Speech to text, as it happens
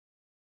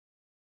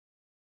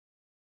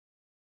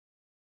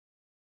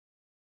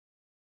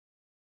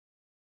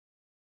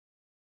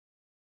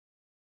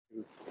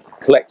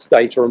who collects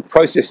data and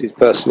processes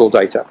personal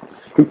data,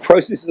 who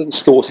processes and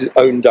stores his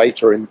own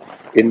data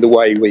in the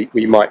way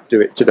we might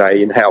do it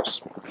today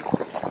in-house.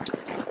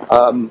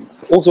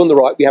 Also on the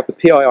right, we have the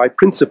PII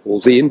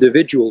principles, the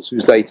individuals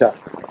whose data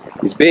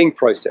is being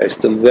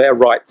processed, and their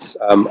rights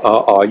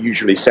are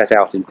usually set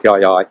out in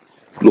PII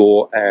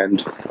law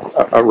and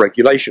a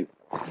regulation.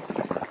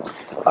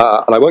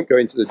 And I won't go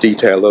into the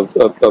detail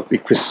of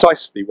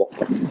precisely what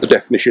the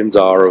definitions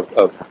are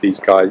of these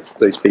guys,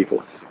 these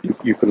people.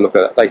 You can look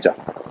at that later.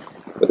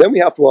 But then we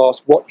have to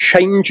ask what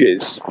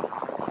changes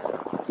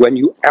when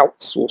you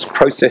outsource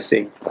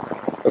processing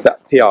of that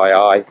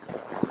PII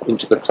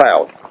into the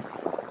cloud.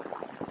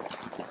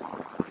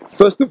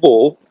 First of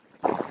all,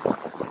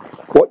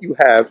 what you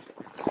have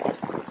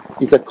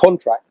is a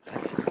contract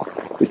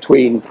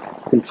between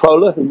the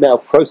controller, who now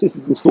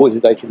processes and stores the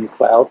data in the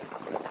cloud,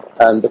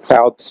 and the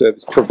cloud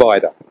service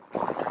provider.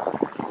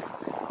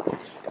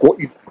 What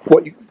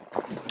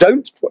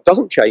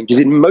doesn't change is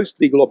in most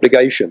legal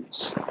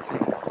obligations,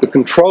 the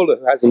controller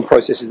who has and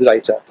processes the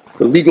data,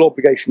 the legal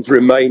obligations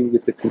remain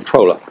with the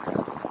controller.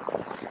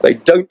 They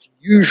don't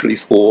usually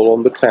fall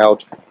on the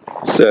cloud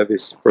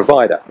service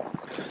provider.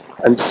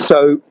 And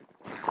so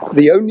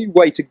the only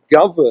way to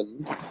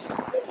govern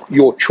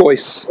your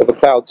choice of a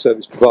cloud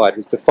service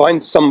provider is to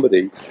find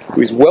somebody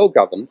who is well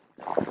governed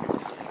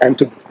and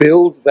to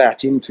build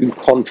that into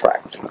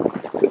contract,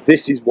 that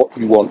this is what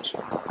you want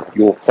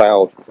your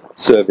cloud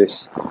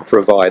service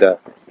provider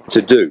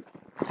to do.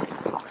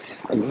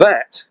 And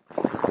that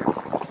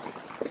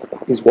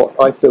is what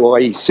ISO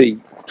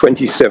IEC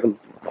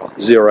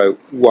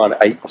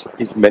 27018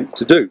 is meant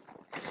to do.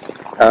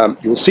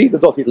 You'll see the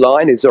dotted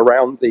line is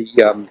around the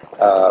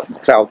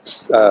cloud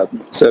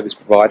service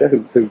provider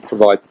who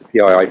provides the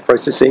PII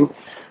processing,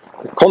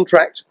 the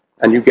contract,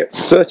 and you get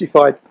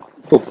certified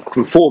for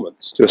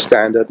conformance to a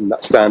standard, and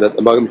that standard at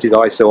the moment is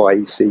ISO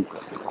IEC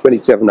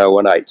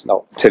 27018, and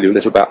I'll tell you a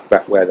little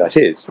about where that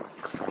is.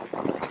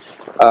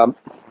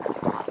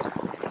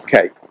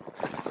 Okay,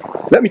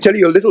 let me tell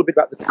you a little bit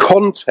about the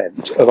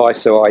content of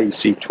ISO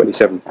IEC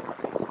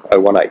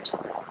 27018.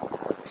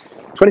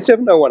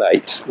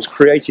 27018 was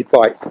created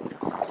by,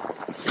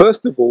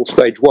 first of all,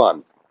 stage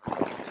one,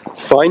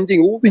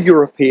 finding all the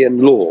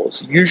European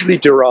laws, usually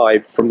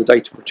derived from the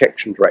Data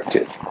Protection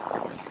Directive,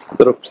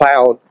 that are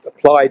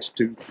applied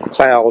to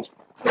cloud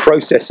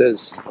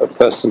processors of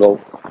personal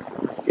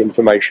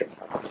information.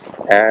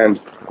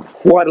 And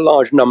quite a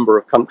large number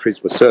of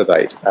countries were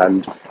surveyed.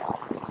 And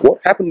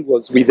what happened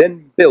was we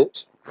then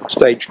built,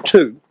 stage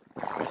two,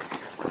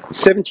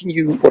 70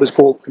 new what is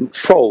called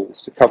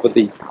controls to cover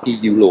the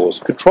EU laws.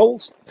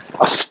 Controls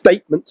are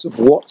statements of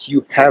what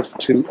you have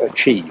to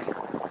achieve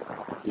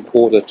in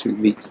order to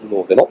meet the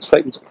law. They're not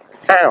statements of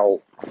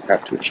how you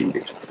have to achieve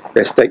it.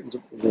 They're statements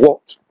of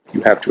what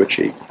you have to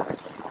achieve.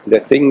 And they're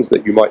things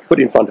that you might put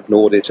in front of an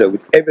auditor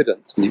with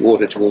evidence, and the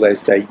auditor will then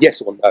say,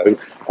 yes or no,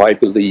 I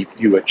believe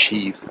you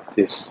achieve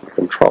this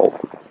control.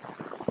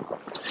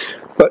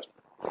 But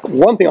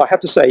one thing I have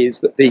to say is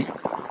that the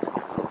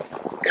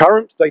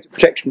current Data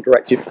Protection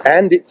Directive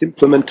and its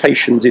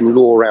implementations in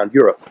law around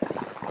Europe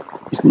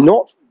is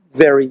not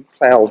very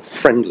cloud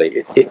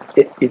friendly.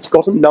 It's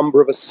got a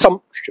number of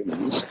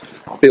assumptions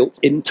built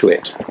into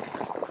it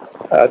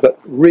that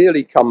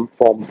really come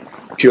from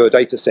pure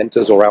data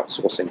centers or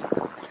outsourcing.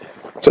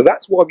 So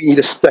that's why we need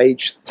a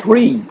stage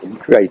three in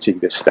creating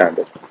this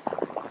standard,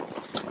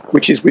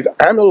 which is we've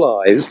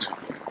analyzed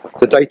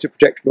the Data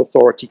Protection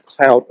Authority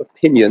cloud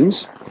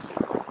opinions.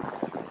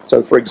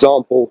 So for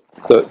example,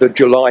 the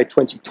July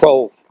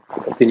 2012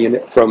 opinion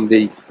from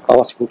the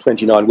Article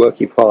 29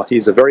 Working Party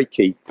is a very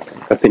key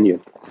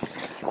opinion.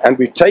 And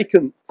we've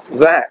taken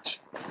that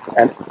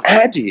and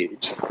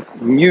added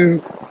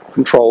new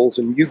controls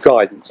and new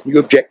guidance, new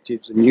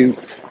objectives and new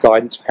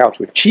guidance for how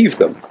to achieve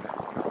them,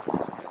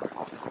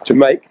 to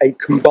make a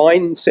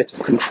combined set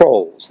of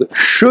controls that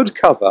should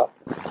cover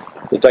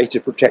the data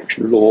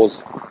protection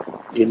laws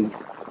in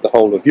the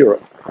whole of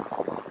Europe.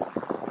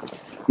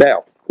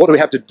 Now, what do we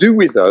have to do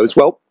with those?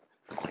 Well,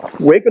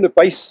 we're going to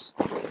base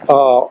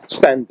our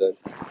standard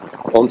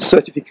on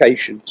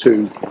certification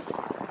to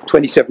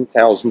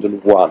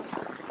 27001,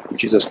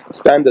 which is a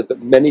standard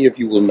that many of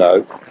you will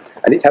know,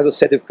 and it has a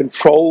set of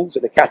controls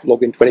and a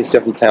catalogue in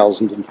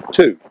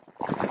 27002.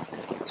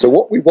 So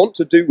what we want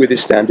to do with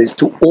this standard is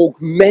to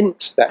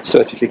augment that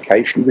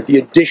certification with the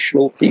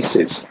additional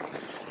pieces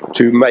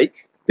to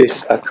make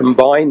this a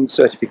combined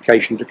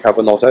certification to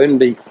cover not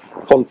only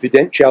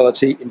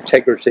confidentiality,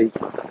 integrity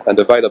and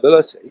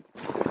availability,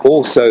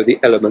 also the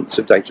elements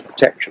of data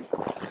protection.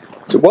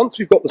 So once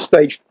we've got the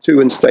stage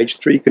 2 and stage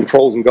 3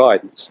 controls and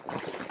guidance,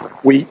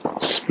 we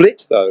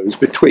split those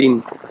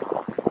between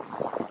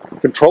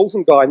controls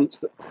and guidance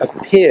that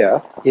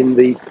appear in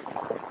the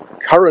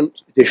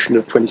current edition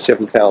of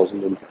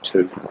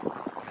 27002,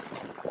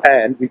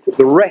 and we put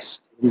the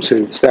rest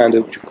into the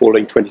standard which we're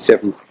calling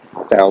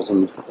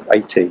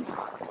 27018.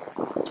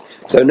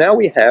 So now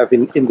we have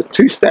in the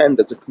two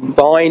standards a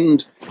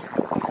combined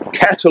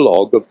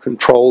catalogue of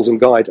controls and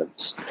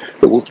guidance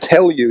that will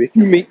tell you, if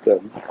you meet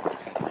them,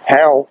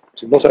 how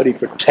to not only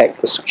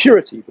protect the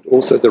security but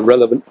also the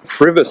relevant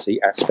privacy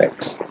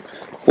aspects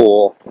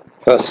for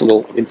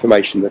personal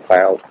information in the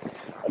cloud.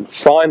 And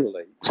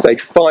finally,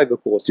 stage 5,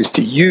 of course, is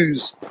to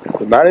use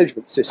the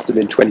management system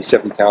in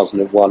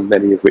 27001,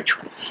 many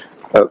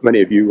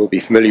of you will be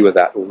familiar with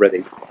that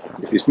already,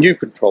 with this new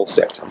control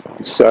set.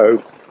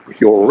 So if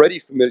you're already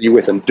familiar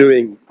with and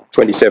doing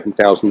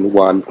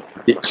 27001,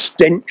 the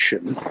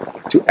extension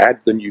to add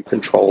the new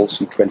controls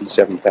from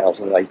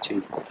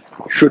 27018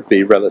 should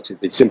be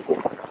relatively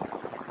simple.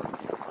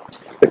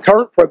 The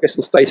current progress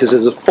and status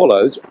is as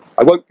follows.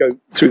 I won't go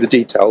through the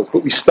details,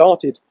 but we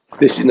started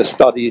this in a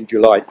study in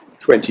July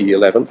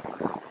 2011,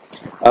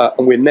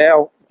 and we're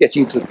now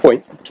getting to the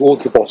point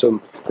towards the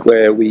bottom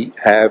where we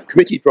have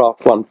committee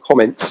draft 1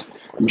 comments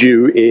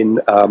due in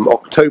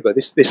October,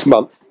 this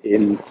month,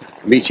 in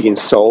a meeting in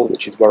Seoul,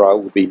 which is where I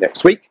will be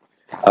next week,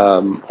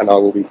 and I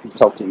will be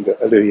consulting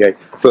Olivier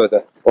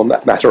further on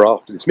that matter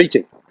after this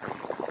meeting.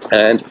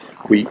 And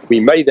we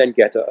may then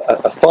get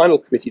a final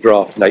committee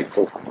draft in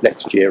April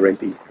next year and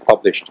be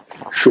published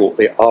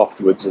shortly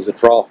afterwards as a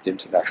draft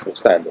international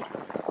standard.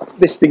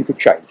 This thing could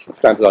change.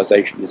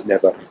 Standardization is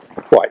never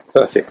quite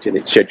perfect in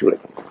its scheduling.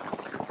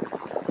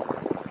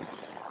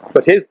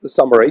 But here's the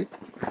summary.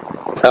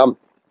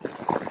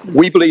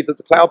 We believe that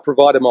the cloud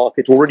provider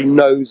market already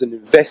knows and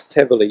invests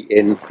heavily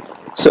in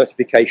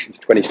certification to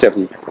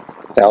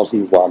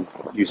 27001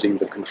 using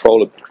the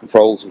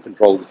controls and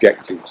control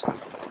objectives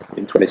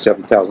in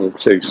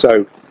 27002.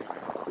 So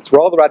it's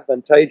rather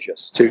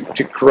advantageous to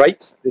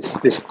create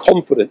this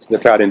confidence in the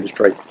cloud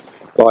industry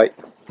by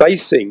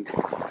basing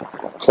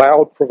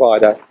cloud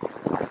provider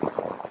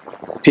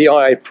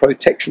PII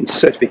protection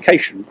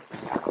certification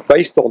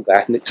based on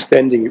that and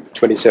extending it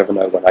to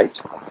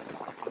 27018.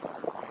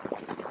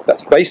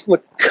 That's based on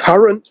the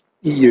current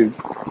EU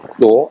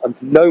law and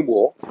no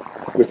more.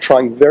 We're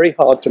trying very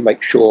hard to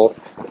make sure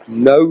that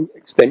no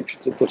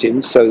extensions are put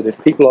in, so that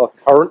if people are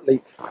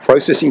currently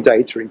processing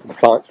data in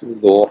compliance with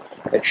the law,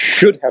 they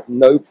should have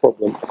no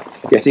problem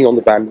getting on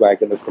the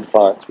bandwagon of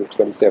compliance with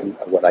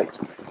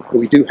 27018. But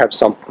we do have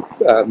some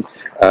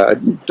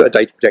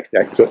data protection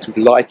experts who'd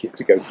like it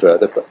to go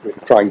further, but we're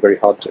trying very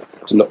hard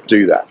to not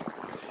do that.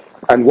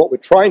 And what we're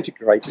trying to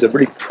create is a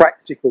really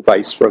practical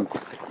base from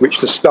which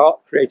to start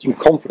creating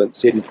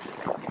confidence in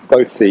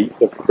both the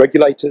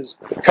regulators,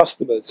 the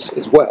customers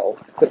as well,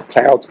 that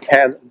clouds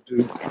can and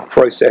do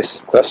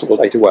process personal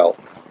data well.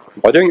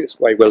 And by doing it this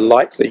way, we're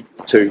likely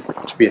to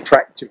be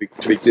attractive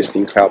to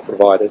existing cloud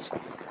providers,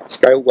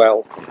 scale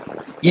well,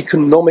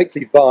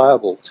 economically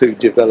viable to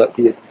develop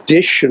the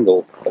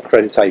additional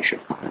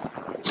accreditation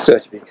and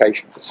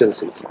certification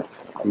facilities,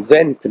 and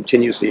then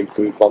continuously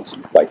improve once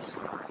in place.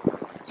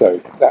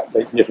 So that,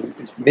 ladies and gentlemen,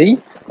 is me.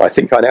 I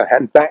think I now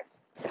hand back.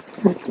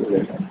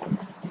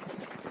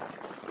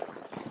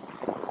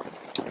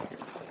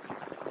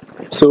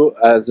 So,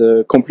 as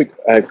a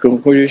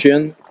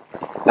conclusion,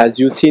 as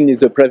you've seen in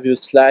the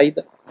previous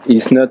slide,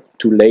 it's not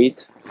too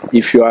late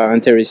if you are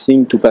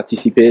interested to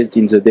participate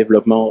in the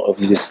development of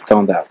this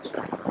standard.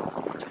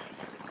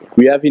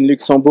 We have in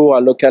Luxembourg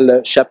a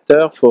local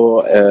chapter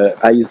for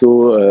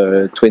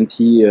ISO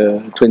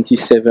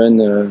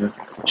 27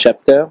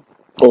 chapter,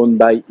 owned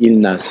by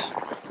ILNAS.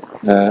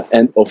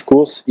 And of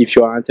course, if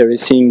you are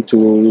interested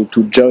to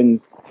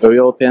join a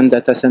European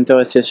Data Center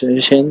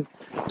Association,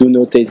 do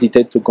not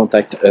hesitate to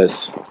contact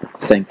us.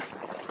 Thanks.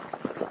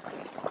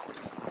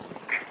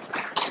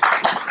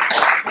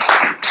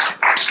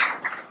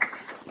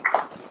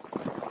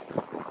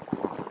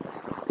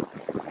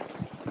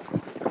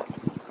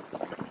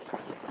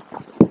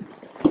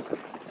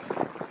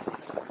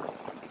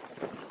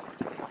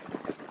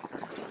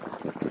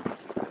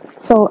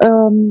 So,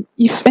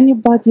 if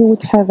anybody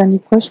would have any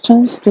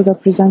questions to the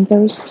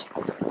presenters,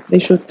 they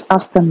should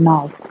ask them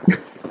now.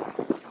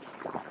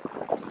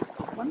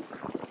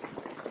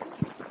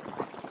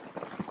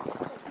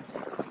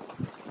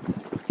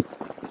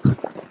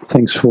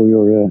 Thanks for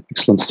your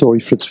excellent story,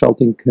 Frits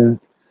Veldink,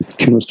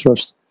 Cumulus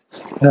Trust.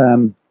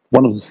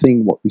 One of the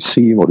things, what we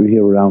see and what we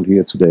hear around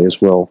here today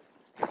as well,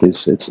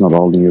 is it's not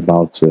only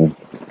about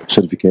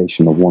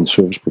certification of one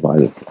service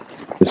provider.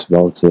 It's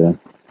about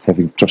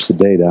having trusted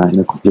data in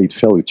a complete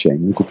value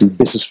chain, a complete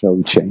business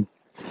value chain,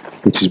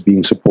 which is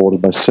being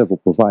supported by several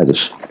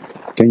providers.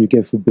 Can you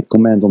give a big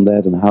comment on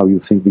that and how you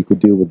think we could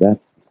deal with that?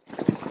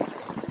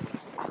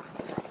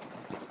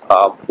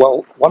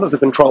 Well, one of the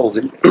controls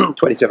in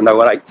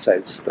 27018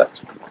 says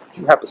that if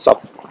you have a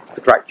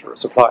subcontractor or a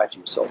supplier to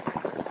yourself,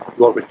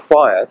 you are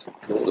required,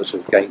 in order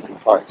to gain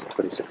compliance with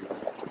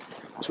 27018,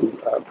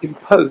 to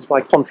impose by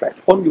contract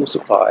on your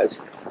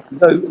suppliers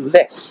no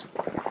less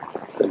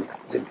than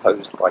is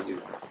imposed by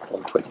you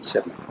on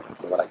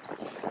 27018.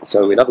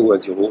 So in other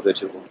words, your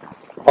auditor will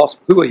ask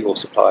who are your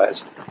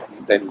suppliers,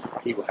 and then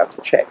he will have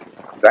to check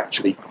you've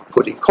actually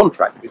put in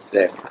contract with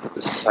them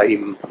the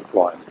same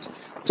requirements.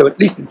 So at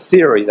least in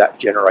theory, that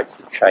generates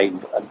the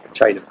chain of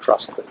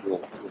trust that you're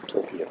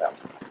talking about.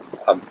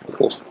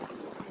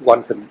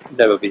 one can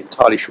never be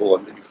entirely sure,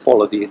 and that you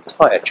follow the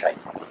entire chain.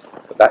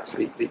 But that's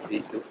the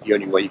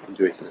only way you can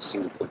do it in a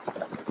single point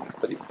step.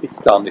 But it's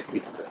done if we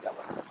can do it that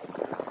way.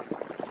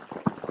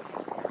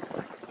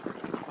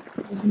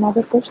 There's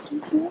another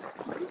question here.